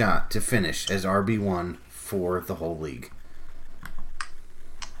legit shot to finish as RB1 for the whole league?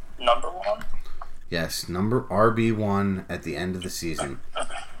 Number one? Yes, number RB1 at the end of the season.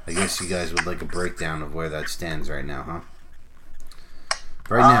 I guess you guys would like a breakdown of where that stands right now, huh?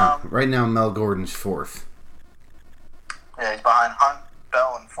 Right now, Mel Gordon's fourth. Yeah, he's behind Hunt,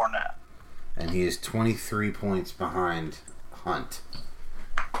 Bell, and Fournette. And he is 23 points behind Hunt.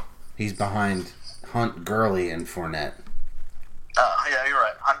 He's behind Hunt, Gurley, and Fournette. Yeah, you're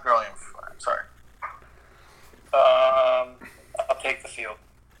right. Hunt, Gurley, and Fournette. Sorry. I'll take the field.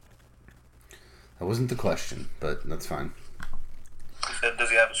 That wasn't the question, but that's fine. He said, does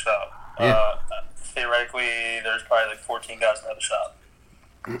he have a shot? Yeah. Theoretically, there's probably like 14 guys that have a shot.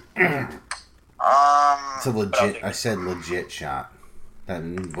 It's a legit. I said legit shot. That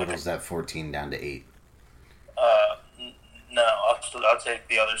whittles that 14 down to 8. No, I'll take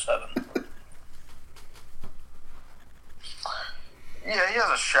the other 7. Yeah, he has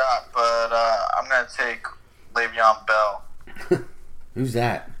a shot, but I'm going to take Le'Veon Bell Who's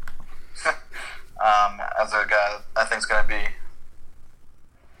that? as a guy that I think is going to be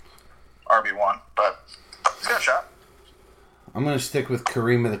RB1, but he's got a shot. I'm gonna stick with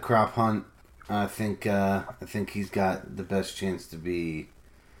Kareem of the Crop Hunt. I think he's got the best chance to be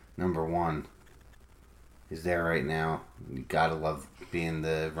number 1. He's there right now. You gotta love being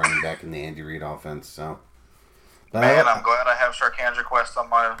the running back in the Andy Reid offense. So, but I'm glad I have Sarkandrick West on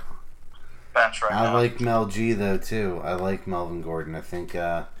my bench right now. I like Mel G though too. I like Melvin Gordon. I think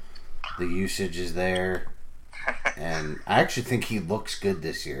the The usage is there. And I actually think he looks good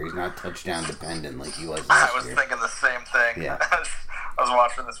this year. He's not touchdown dependent like he was last I was year. thinking the same thing. Yeah. I was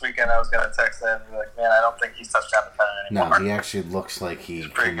watching this weekend. I was going to text him and be like, man, I don't think he's touchdown dependent anymore. No, he actually looks like he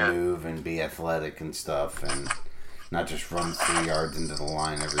can good. move and be athletic and stuff and not just run 3 yards into the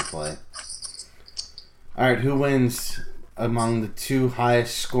line every play. All right, who wins among the 2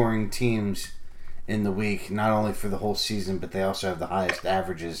 highest scoring teams in the week, not only for the whole season, but they also have the highest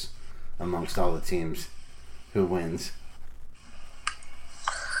averages amongst all the teams? Who wins?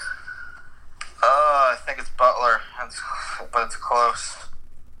 I think it's Butler, but it's close.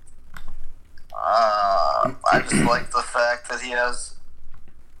 I just like the fact that he has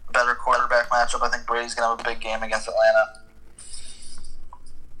a better quarterback matchup. I think Brady's going to have a big game against Atlanta.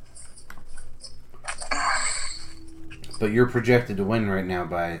 But you're projected to win right now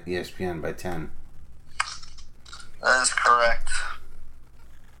by ESPN by 10. That is correct.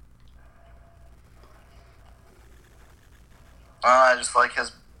 I just like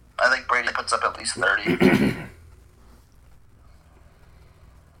his... I think Brady puts up at least 30.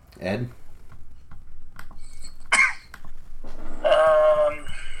 Ed? I'm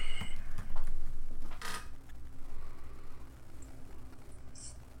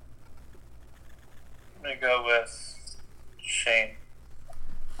going to go with Shane.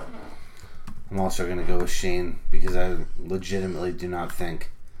 I'm also going to go with Shane because I legitimately do not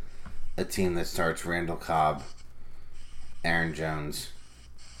think a team that starts Randall Cobb, Aaron Jones,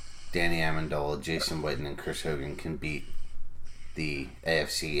 Danny Amendola, Jason Witten, and Chris Hogan can beat the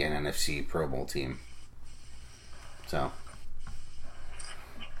AFC and NFC Pro Bowl team. So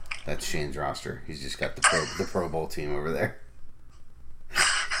that's Shane's roster. He's just got the Pro Bowl team over there.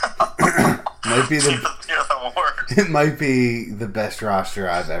 Might be You're the worst. it might be the best roster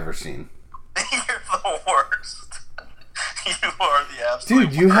I've ever seen. You're the worst. You are the absolute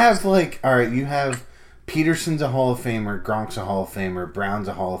Dude, you worst. have you have Peterson's a Hall of Famer, Gronk's a Hall of Famer, Brown's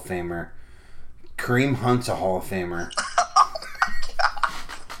a Hall of Famer, Kareem Hunt's a Hall of Famer.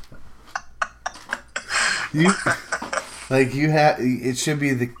 You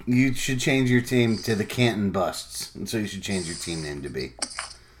should change your team to the Canton Busts, and so you should change your team name to be.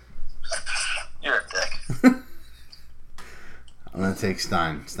 You're a dick. I'm gonna take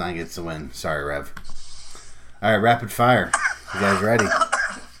Stein. Stein gets the win. Sorry, Rev. All right, rapid fire. You guys ready?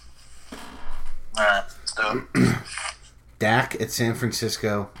 Alright, let's do it. Dak at San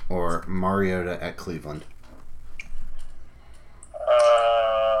Francisco or Mariota at Cleveland?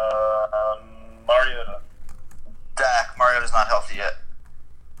 Mariota. Dak. Mariota's not healthy yet.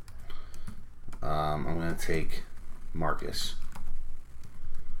 I'm going to take Marcus.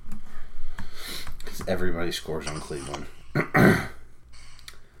 Because everybody scores on Cleveland.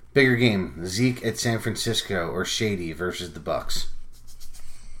 Bigger game, Zeke at San Francisco or Shady versus the Bucks?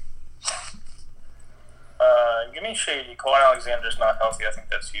 Give me Shady. Cole Alexander's not healthy. I think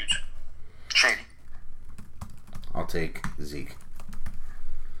that's huge. Shady. I'll take Zeke.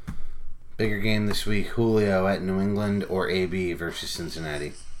 Bigger game this week, Julio at New England or AB versus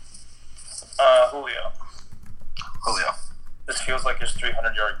Cincinnati? Julio. Julio. This feels like his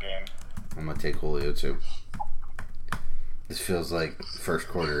 300-yard game. I'm going to take Julio too. This feels like first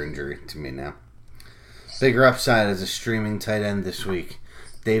quarter injury to me now. Bigger upside as a streaming tight end this week,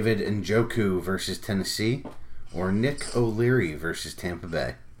 David Njoku versus Tennessee or Nick O'Leary versus Tampa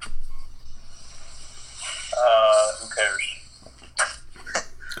Bay? Who cares?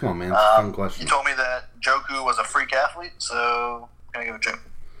 Come on, man. It's a fun question. You told me that Joku was a freak athlete, so I'm going to give it Joku.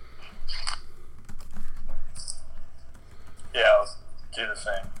 Yeah, I'll do the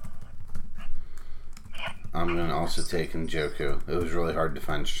same. I'm going to also take Njoku. It was really hard to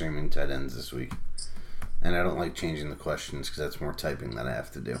find streaming tight ends this week. And I don't like changing the questions because that's more typing that I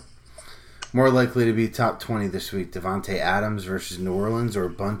have to do. More likely to be top 20 this week, Devontae Adams versus New Orleans or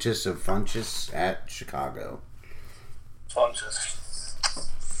Bunches of Funches at Chicago? Funches.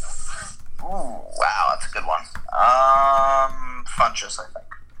 Ooh, wow, that's a good one. Funches, I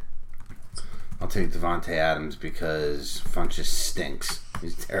think. I'll take Devontae Adams because Funches stinks.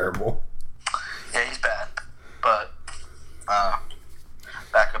 He's terrible. Yeah, he's bad, but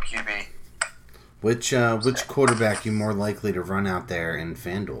backup QB. Which quarterback you more likely to run out there in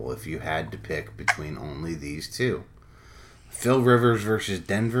FanDuel if you had to pick between only these two? Phil Rivers versus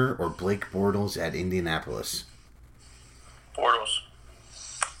Denver or Blake Bortles at Indianapolis? Bortles.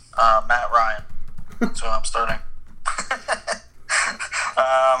 Matt Ryan. That's who I'm starting.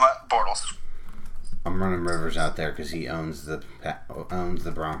 Bortles. I'm running Rivers out there because he owns the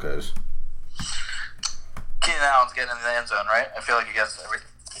Broncos. Keenan Allen's getting in the end zone, right? I feel like he gets every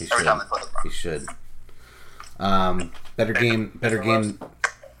time they play the Broncos. He should. Better game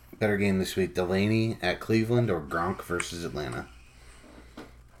better game this week, Delaney at Cleveland or Gronk versus Atlanta?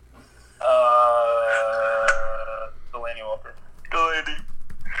 Delaney Walker.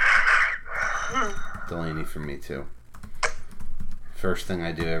 Delaney for me, too. First thing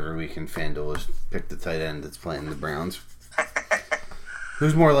I do every week in FanDuel is pick the tight end that's playing the Browns.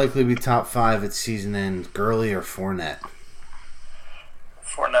 Who's more likely to be top 5 at season end, Gurley or Fournette?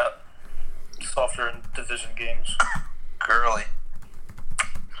 Fournette. Softer in division games. Gurley.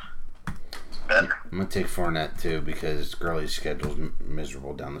 Better. I'm going to take Fournette, too, because Gurley's schedule's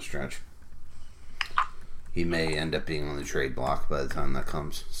miserable down the stretch. He may end up being on the trade block by the time that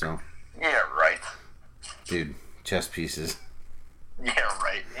comes, so... Yeah, right. Dude, chess pieces. Yeah,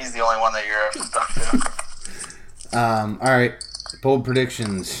 right. He's the only one that you're stuck to. Alright. Bold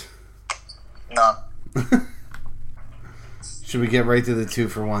predictions. None. Should we get right to the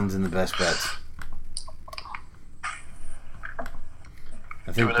 2-for-1s and the best bets? I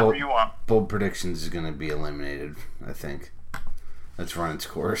Do think whatever you want. bold predictions is going to be eliminated, I think. Let's run its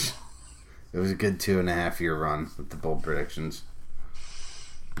course. It was a good 2.5-year run with the bold predictions.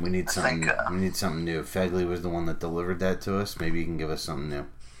 We need something. We need something new. Fegley was the one that delivered that to us. Maybe he can give us something new.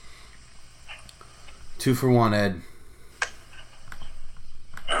 2-for-1, Ed.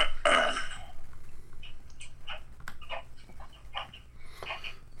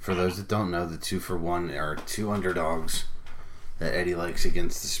 For those that don't know, the 2-for-1 are 2 underdogs that Eddie likes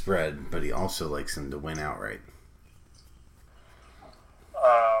against the spread, but he also likes them to win outright.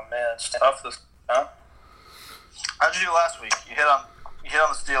 Oh man, it's tough this. Huh? How'd you do last week? You hit on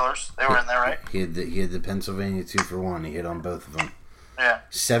the Steelers. They were in there, right? He had the Pennsylvania 2-for-1. He hit on both of them. Yeah.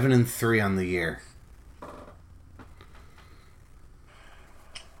 7-3 on the year.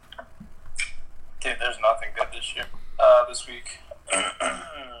 Dude, there's nothing good this year. This week.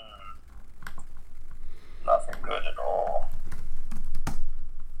 Nothing good at all.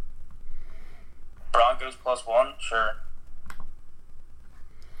 Broncos +1, sure.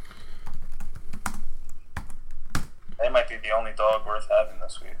 They might be the only dog worth having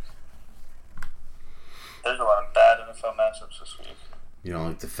this week. There's a lot of bad NFL matchups this week. You don't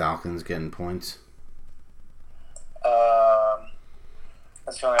like the Falcons getting points?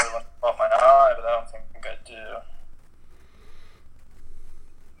 That's the only other one that caught my eye, but I don't think I do.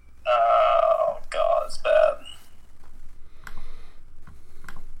 Oh, God, it's bad.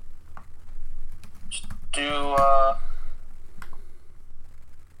 Just do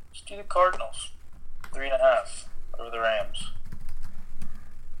the Cardinals. 3.5 over the Rams.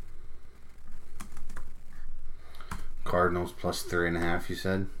 Cardinals +3.5, you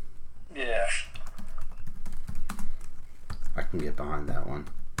said? Yeah. I can get behind that one.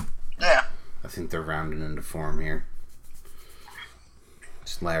 Yeah. I think they're rounding into form here.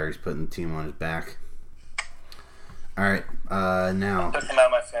 Just Larry's putting the team on his back. Alright, now... Took him out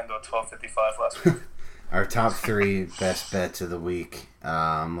of my FanDuel at 12.55 last week. Our top 3 best bets of the week.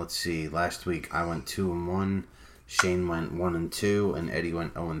 Let's see. Last week I went 2-1. Shane went 1-2, and Eddie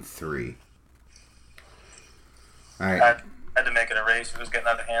went 0-3. All right. I had to make it a race. It was getting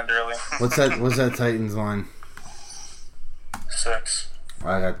out of hand early. What's that Titans line? 6.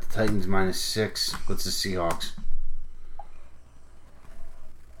 I got the Titans -6. What's the Seahawks?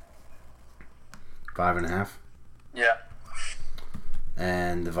 5.5. Yeah.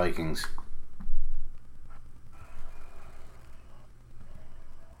 And the Vikings.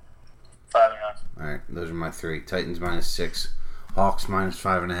 5.5. All right, those are my 3. Titans -6, Hawks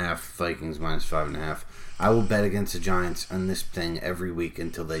 -5.5, Vikings -5.5. I will bet against the Giants on this thing every week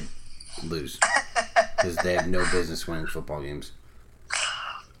until they lose, because they have no business winning football games.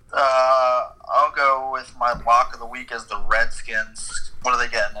 I'll go with my lock of the week as the Redskins. What are they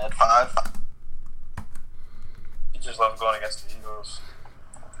getting at 5? You just love going against the Eagles.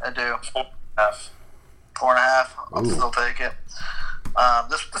 I do. 4.5. 4.5. I'll Ooh. still take it.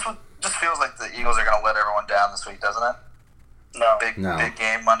 This one just feels like the Eagles are going to let everyone down this week, doesn't it? No. Big No. big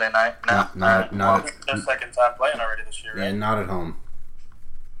game Monday night. No. Not Well, it's their second time playing already this year, right? yeah, not at home.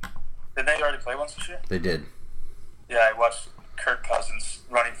 Did they already play once this year? They did. Yeah, I watched Kirk Cousins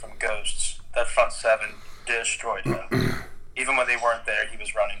running from ghosts. That front 7 destroyed him. Even when they weren't there, he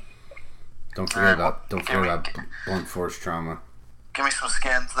was running. Don't forget about blunt force trauma. Give me some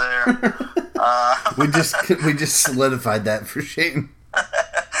skins there. We just solidified that for Shane.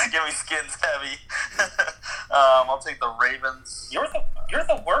 Give me skins heavy. I'll take the Ravens. You're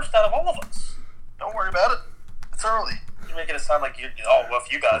the worst out of all of us. Don't worry about it. It's early. You're making it sound like well, if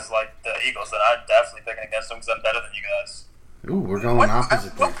you guys like the Eagles, then I'm definitely picking against them because I'm better than you guys. Ooh, we're going At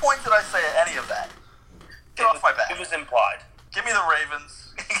opposite what there. point did I say any of that? Get off my back. It was implied. Give me the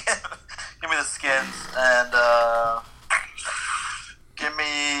Ravens. Give me the skins. And give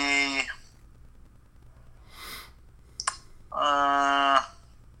me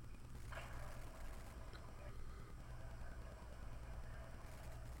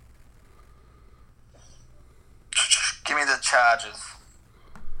Hodges.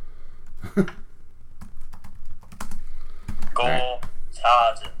 Goal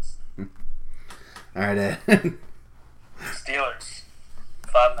Hodges. All right, Ed. Steelers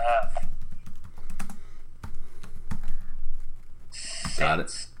 5.5. Got it.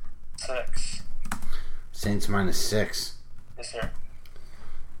 Saints, 6. Saints -6. Yes, sir.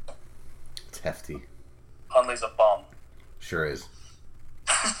 It's hefty. Hundley's a bum. Sure is.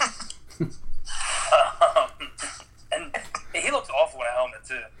 And he looks awful in a helmet,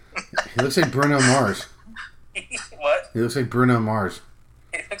 too. He looks like Bruno Mars. What? He looks like Bruno Mars.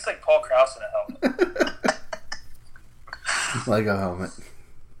 He looks like Paul Krause in a helmet. Lego helmet.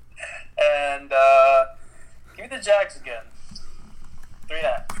 And give me the Jags again.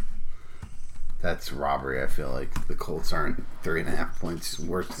 3.5. That's robbery, I feel like. The Colts aren't 3.5 points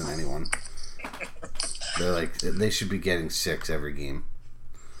worse than anyone. They should be getting 6 every game.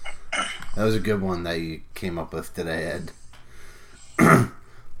 That was a good one that you came up with today, Ed.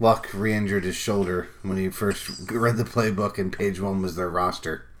 Luck re-injured his shoulder when he first read the playbook, and page 1 was their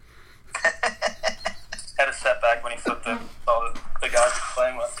roster. Had a setback when he flipped all the guys he's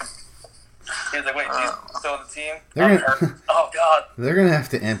playing with. He was like, wait, he's still on the team? I'm hurt. Oh, God. They're going to have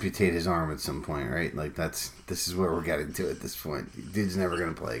to amputate his arm at some point, right? Like, this is where we're getting to at this point. Dude's never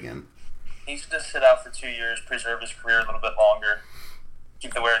going to play again. He should just sit out for 2 years, preserve his career a little bit longer,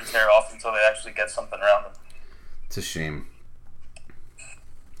 keep the wear and tear off until they actually get something around him. It's a shame.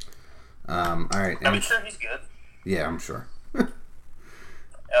 All right. I'm sure he's good. Yeah, I'm sure. And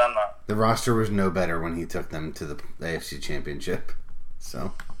I'm not. The roster was no better when he took them to the AFC Championship.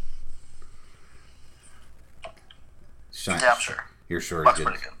 So. Yeah, I'm sure. You're sure Buck's he's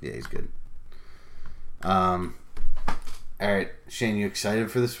good. pretty good. Yeah, he's good. All right, Shane, you excited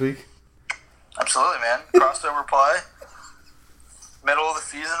for this week? Absolutely, man. Crossover play. Middle of the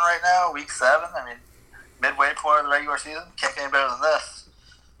season right now, week 7. I mean, midway point of the regular season. Can't get any better than this.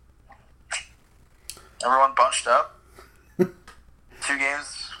 Everyone bunched up. 2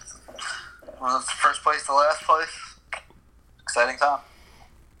 games. From first place to last place. Exciting time.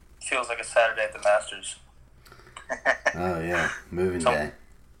 Feels like a Saturday at the Masters. Oh, yeah. Moving day.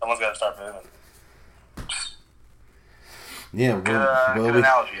 Someone's got to start moving. Yeah, Good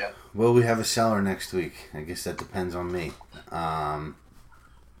analogy, yeah. Will we have a seller next week? I guess that depends on me.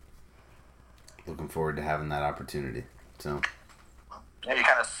 Looking forward to having that opportunity. So. Yeah, you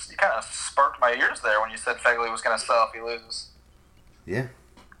kind of sparked my ears there when you said Fegley was going to sell if he loses. Yeah,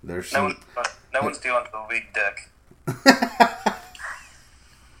 there's No some. one's dealing with the league dick.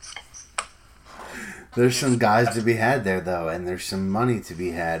 There's some guys to be had there, though, and there's some money to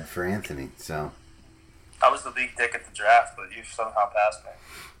be had for Anthony. So. I was the league dick at the draft, but you somehow passed me.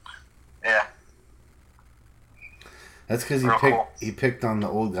 Yeah. That's because he picked on the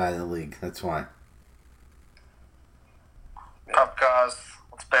old guy in the league. That's why. Up cause.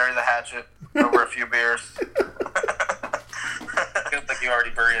 Let's bury the hatchet over a few beers. Feels like you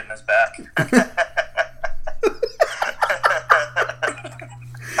already buried it in his back.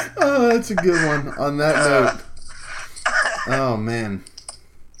 Oh, that's a good one. On that note. Oh, man.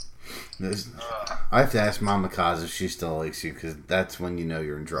 I have to ask Mama Kaz if she still likes you, because that's when you know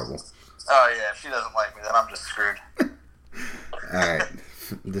you're in trouble. Oh, yeah. If she doesn't like me, then I'm just screwed. All right.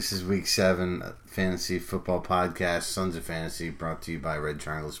 This is week 7, Fantasy Football Podcast, Sons of Fantasy, brought to you by Red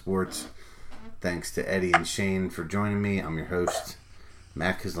Triangle Sports. Thanks to Eddie and Shane for joining me. I'm your host,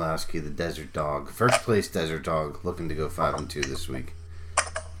 Matt Kozlowski, the Desert Dog. First place Desert Dog, looking to go 5-2 this week.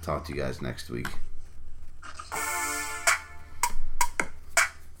 Talk to you guys next week.